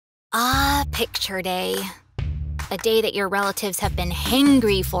Ah, picture day. A day that your relatives have been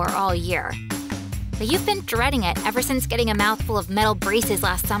hangry for all year. But you've been dreading it ever since getting a mouthful of metal braces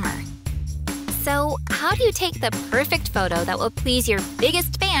last summer. So, how do you take the perfect photo that will please your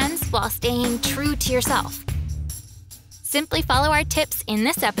biggest fans while staying true to yourself? Simply follow our tips in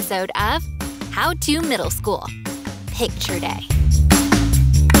this episode of How to Middle School Picture Day.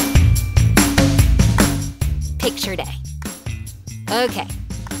 Picture Day. Okay,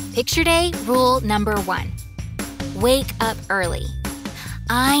 Picture Day rule number 1. Wake up early.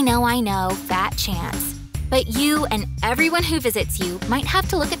 I know, fat chance. But you and everyone who visits you might have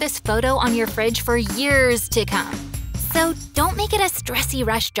to look at this photo on your fridge for years to come. So don't make it a stressy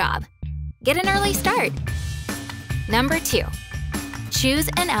rush job. Get an early start. Number 2, choose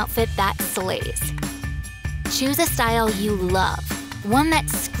an outfit that slays. Choose a style you love, one that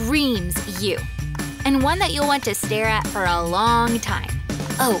screams you, and one that you'll want to stare at for a long time.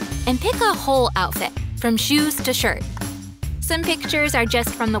 Oh, and pick a whole outfit, from shoes to shirt. Some pictures are just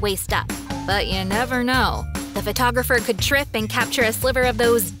from the waist up, but you never know. The photographer could trip and capture a sliver of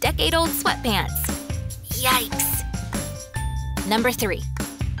those decade-old sweatpants. Yikes! Number 3,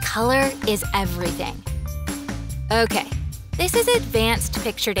 color is everything. Okay, this is advanced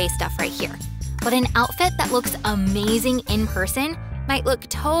picture day stuff right here, but an outfit that looks amazing in person might look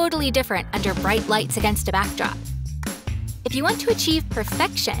totally different under bright lights against a backdrop. If you want to achieve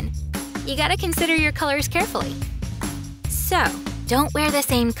perfection, you gotta consider your colors carefully. So, don't wear the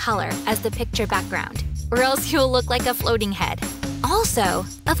same color as the picture background, or else you'll look like a floating head. Also,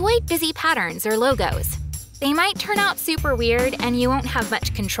 avoid busy patterns or logos. They might turn out super weird and you won't have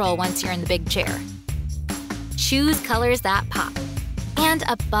much control once you're in the big chair. Choose colors that pop. And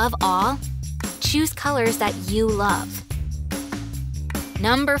above all, choose colors that you love.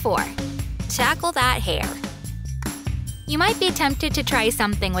 Number 4, tackle that hair. You might be tempted to try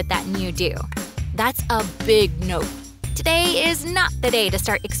something with that new do. That's a big nope. Today is not the day to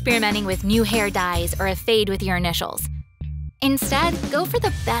start experimenting with new hair dyes or a fade with your initials. Instead, go for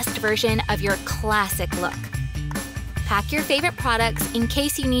the best version of your classic look. Pack your favorite products in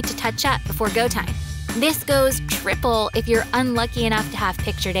case you need to touch up before go time. This goes triple if you're unlucky enough to have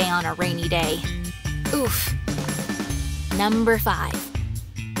picture day on a rainy day. Oof. Number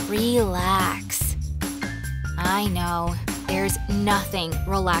 5, relax. I know, there's nothing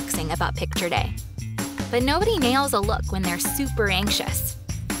relaxing about picture day. But nobody nails a look when they're super anxious.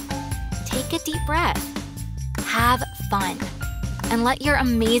 Take a deep breath. Have fun. And let your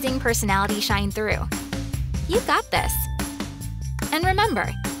amazing personality shine through. You got this. And remember,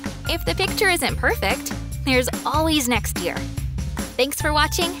 if the picture isn't perfect, there's always next year. Thanks for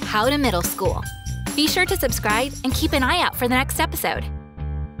watching How to Middle School. Be sure to subscribe and keep an eye out for the next episode.